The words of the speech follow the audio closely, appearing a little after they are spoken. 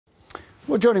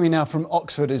Well, joining me now from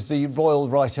Oxford is the royal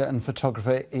writer and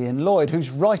photographer Ian Lloyd, who's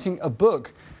writing a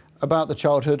book about the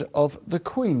childhood of the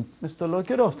Queen. Mr. Lloyd,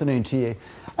 good afternoon to you.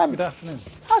 Good afternoon.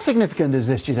 How significant is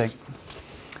this, do you think?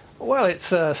 Well,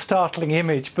 it's a startling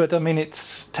image, but I mean,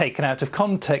 it's taken out of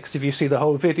context. If you see the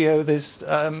whole video,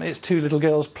 it's two little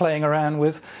girls playing around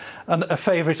with a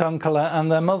favourite uncle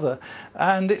and their mother,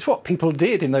 and it's what people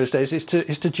did in those days. Is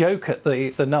to joke at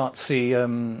the Nazi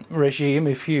regime.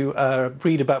 If you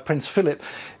read about Prince Philip,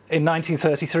 in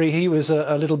 1933, he was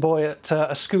a little boy at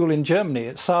a school in Germany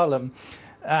at Salem.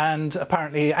 And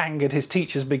apparently angered his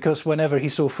teachers because whenever he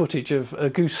saw footage of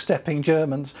goose-stepping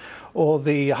Germans or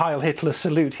the Heil Hitler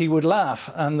salute, he would laugh,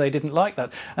 and they didn't like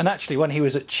that. And actually, when he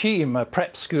was at Cheam, a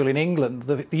prep school in England,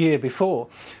 the year before,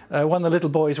 when the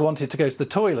little boys wanted to go to the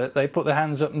toilet, they put their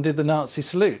hands up and did the Nazi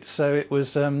salute. So it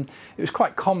was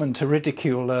quite common to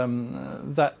ridicule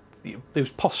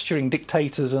those posturing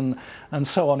dictators and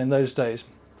so on in those days.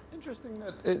 Interesting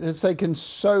that it has taken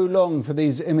so long for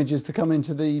these images to come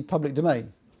into the public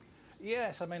domain.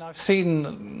 Yes, I mean, I've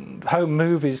seen home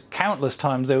movies countless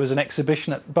times. There was an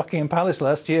exhibition at Buckingham Palace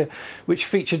last year which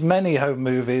featured many home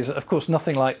movies. Of course,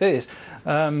 nothing like this.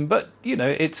 But, you know,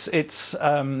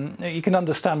 you can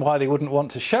understand why they wouldn't want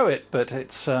to show it, but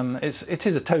it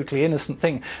is a totally innocent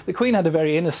thing. The Queen had a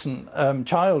very innocent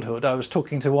childhood. I was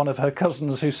talking to one of her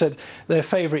cousins who said their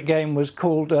favourite game was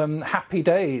called Happy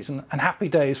Days, and Happy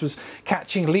Days was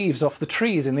catching leaves off the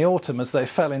trees in the autumn as they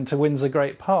fell into Windsor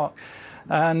Great Park.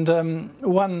 And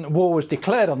when war was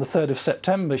declared on the 3rd of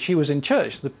September, she was in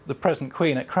church, the present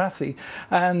Queen at Crathy,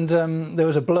 and there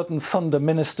was a blood and thunder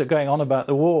minister going on about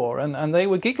the war, and they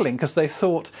were giggling because they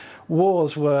thought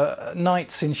wars were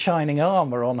knights in shining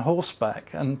armour on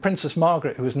horseback. And Princess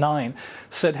Margaret, who was 9,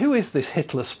 said, "Who is this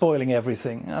Hitler spoiling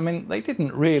everything?" I mean, they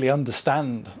didn't really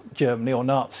understand Germany or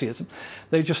Nazism.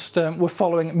 They just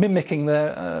were mimicking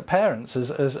their parents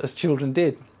as children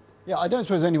did. Yeah, I don't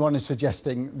suppose anyone is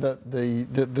suggesting that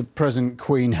the present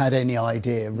Queen had any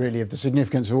idea, really, of the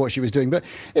significance of what she was doing. But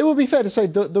it would be fair to say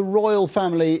that the royal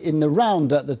family in the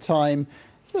round at the time,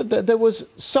 there was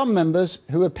some members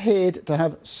who appeared to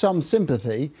have some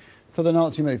sympathy for the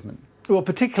Nazi movement. Well,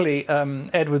 particularly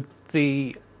Edward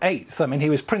VIII. I mean,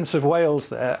 he was Prince of Wales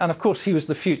there, and of course he was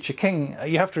the future king.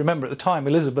 You have to remember at the time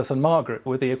Elizabeth and Margaret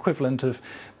were the equivalent of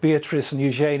Beatrice and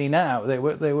Eugenie now. They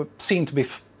were seen to be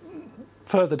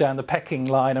further down the pecking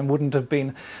line and wouldn't have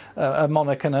been a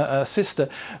monarch and a sister.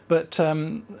 But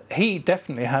he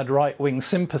definitely had right-wing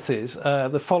sympathies.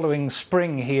 The following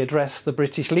spring he addressed the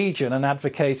British Legion and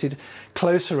advocated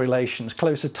closer relations,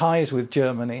 closer ties with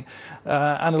Germany.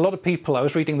 And a lot of people, I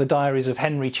was reading the diaries of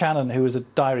Henry Channon, who was a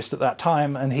diarist at that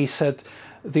time, and he said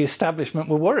the establishment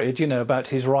were worried, you know, about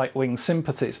his right-wing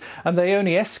sympathies. And they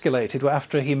only escalated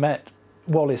after he met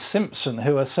Wallis Simpson,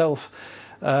 who herself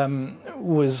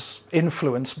was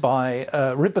influenced by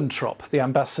Ribbentrop,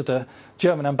 the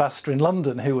German ambassador in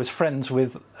London, who was friends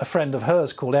with a friend of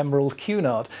hers called Emerald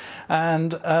Cunard.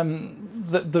 And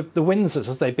the Windsors,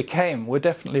 as they became, were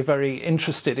definitely very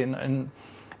interested in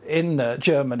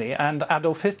Germany and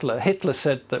Adolf Hitler. Hitler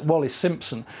said that Wallis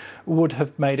Simpson would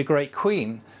have made a great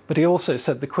queen, but he also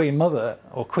said the Queen Mother,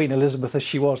 or Queen Elizabeth as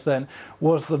she was then,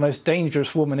 was the most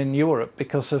dangerous woman in Europe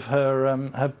because of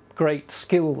her great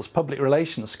skills, public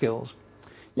relations skills.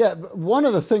 Yeah, one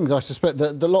of the things I suspect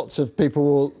that lots of people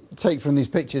will take from these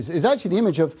pictures is actually the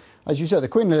image of, as you said, the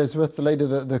Queen Elizabeth, the lady,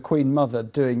 the Queen Mother,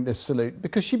 doing this salute,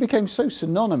 because she became so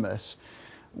synonymous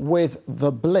with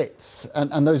the Blitz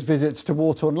and those visits to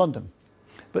war-torn London.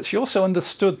 But she also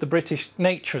understood the British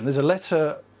nature, and there's a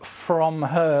letter from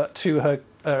her to her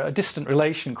a distant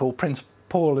relation called Prince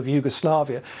Paul of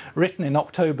Yugoslavia, written in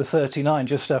October 39,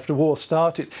 just after war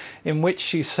started, in which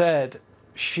she said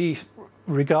she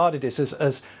regarded it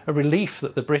as a relief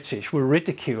that the British were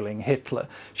ridiculing Hitler.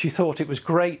 She thought it was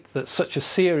great that such a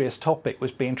serious topic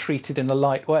was being treated in a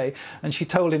light way, and she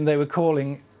told him they were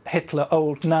calling Hitler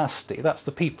old nasty. That's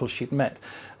the people she'd met.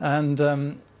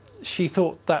 And she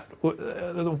thought that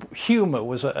humour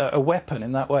was a weapon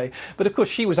in that way. But of course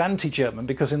she was anti-German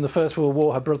because in the First World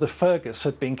War her brother Fergus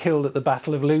had been killed at the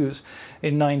Battle of Loos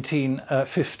in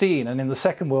 1915, and in the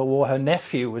Second World War her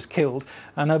nephew was killed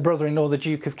and her brother-in-law the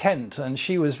Duke of Kent, and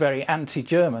she was very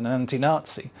anti-German and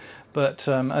anti-Nazi. But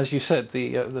as you said,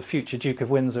 the future Duke of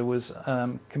Windsor was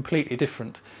completely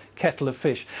different kettle of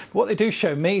fish. But what they do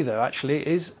show me though actually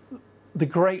is the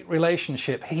great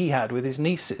relationship he had with his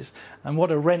nieces, and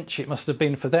what a wrench it must have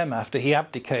been for them after he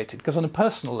abdicated, because on a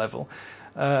personal level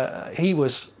he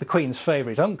was the Queen's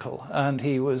favourite uncle, and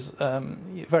he was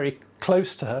very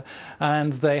close to her,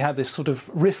 and they had this sort of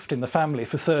rift in the family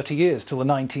for 30 years till the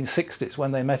 1960s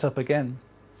when they met up again.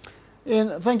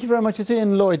 Ian, thank you very much. It's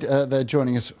Ian Lloyd there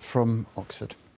joining us from Oxford.